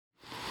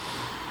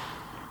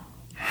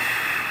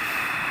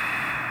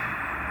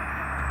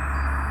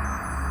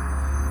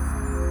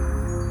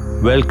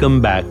Welcome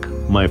back,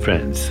 my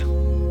friends.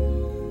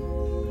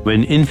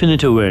 When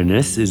infinite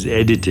awareness is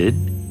edited,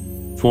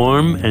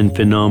 form and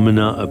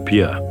phenomena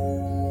appear.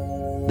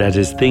 That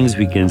is, things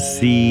we can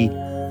see,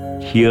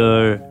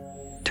 hear,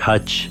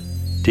 touch,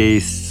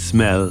 taste,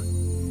 smell,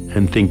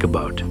 and think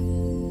about.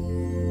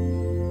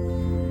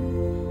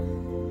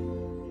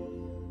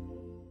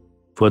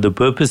 For the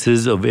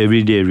purposes of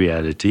everyday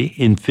reality,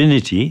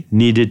 infinity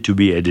needed to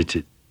be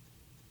edited.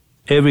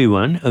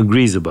 Everyone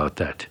agrees about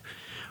that.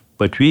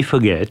 But we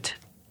forget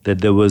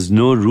that there was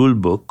no rule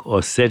book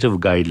or set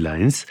of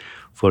guidelines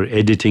for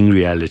editing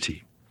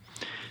reality.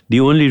 The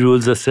only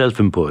rules are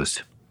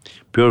self-imposed.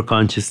 Pure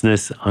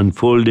consciousness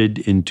unfolded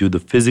into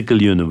the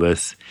physical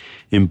universe,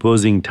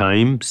 imposing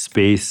time,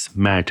 space,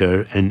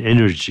 matter, and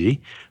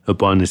energy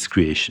upon its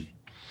creation.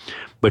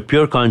 But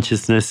pure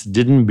consciousness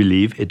didn't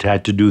believe it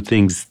had to do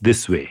things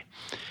this way.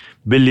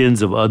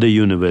 Billions of other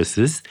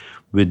universes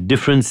with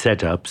different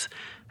setups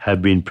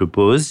have been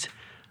proposed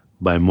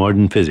by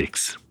modern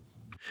physics.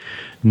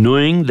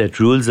 Knowing that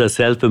rules are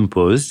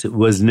self-imposed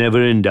was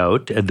never in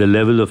doubt at the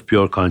level of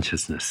pure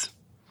consciousness.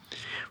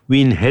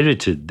 We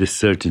inherited this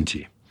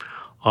certainty.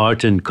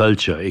 Art and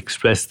culture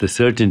express the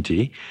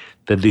certainty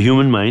that the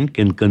human mind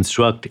can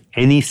construct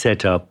any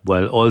setup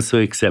while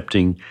also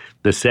accepting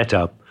the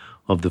setup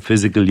of the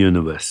physical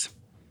universe.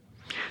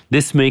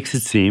 This makes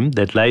it seem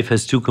that life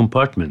has two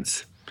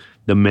compartments,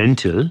 the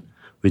mental,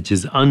 which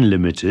is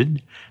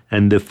unlimited,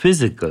 and the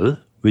physical,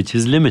 which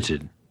is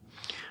limited.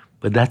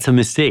 But that's a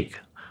mistake.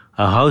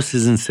 A house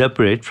isn't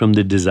separate from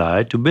the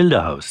desire to build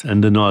a house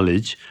and the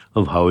knowledge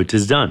of how it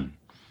is done.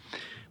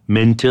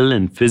 Mental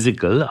and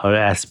physical are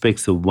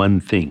aspects of one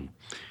thing,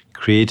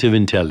 creative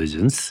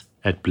intelligence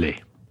at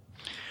play.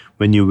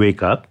 When you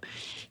wake up,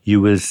 you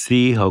will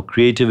see how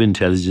creative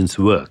intelligence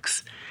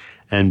works,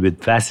 and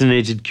with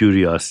fascinated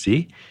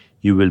curiosity,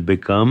 you will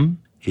become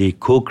a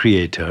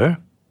co-creator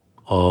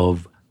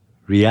of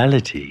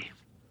reality.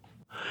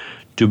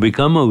 To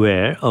become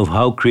aware of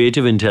how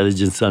creative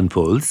intelligence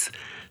unfolds,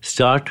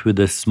 start with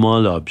a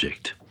small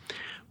object,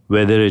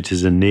 whether it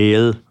is a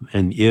nail,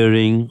 an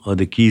earring, or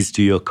the keys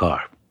to your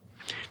car.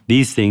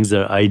 These things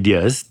are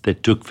ideas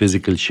that took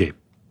physical shape.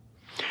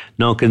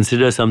 Now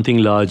consider something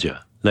larger,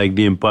 like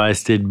the Empire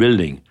State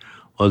Building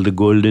or the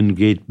Golden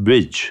Gate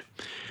Bridge.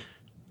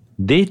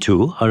 They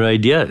too are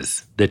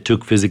ideas that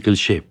took physical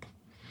shape.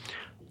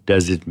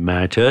 Does it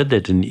matter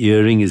that an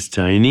earring is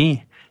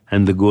tiny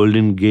and the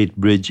Golden Gate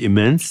Bridge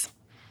immense?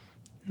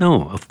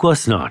 No, of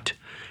course not.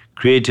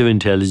 Creative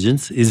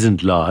intelligence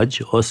isn't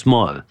large or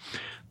small,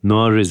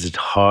 nor is it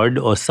hard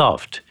or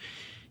soft,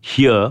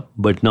 here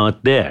but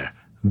not there,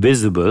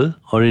 visible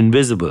or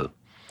invisible.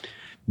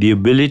 The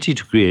ability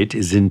to create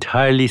is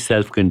entirely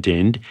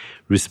self-contained,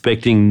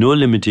 respecting no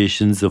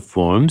limitations of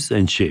forms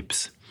and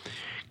shapes.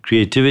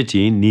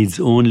 Creativity needs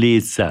only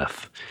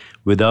itself.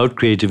 Without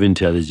creative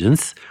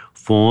intelligence,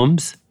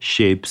 forms,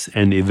 shapes,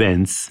 and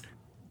events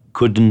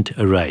couldn't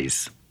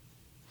arise.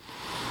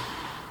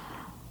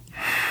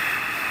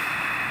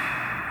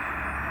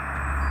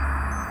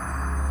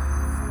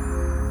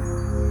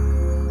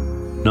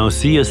 Now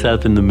see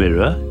yourself in the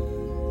mirror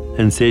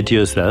and say to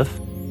yourself,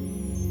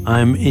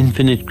 I am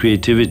infinite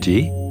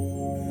creativity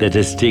that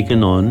has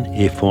taken on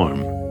a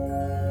form.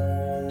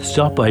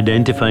 Stop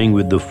identifying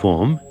with the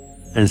form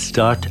and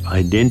start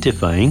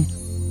identifying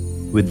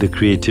with the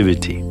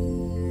creativity.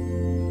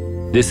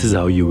 This is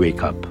how you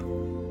wake up.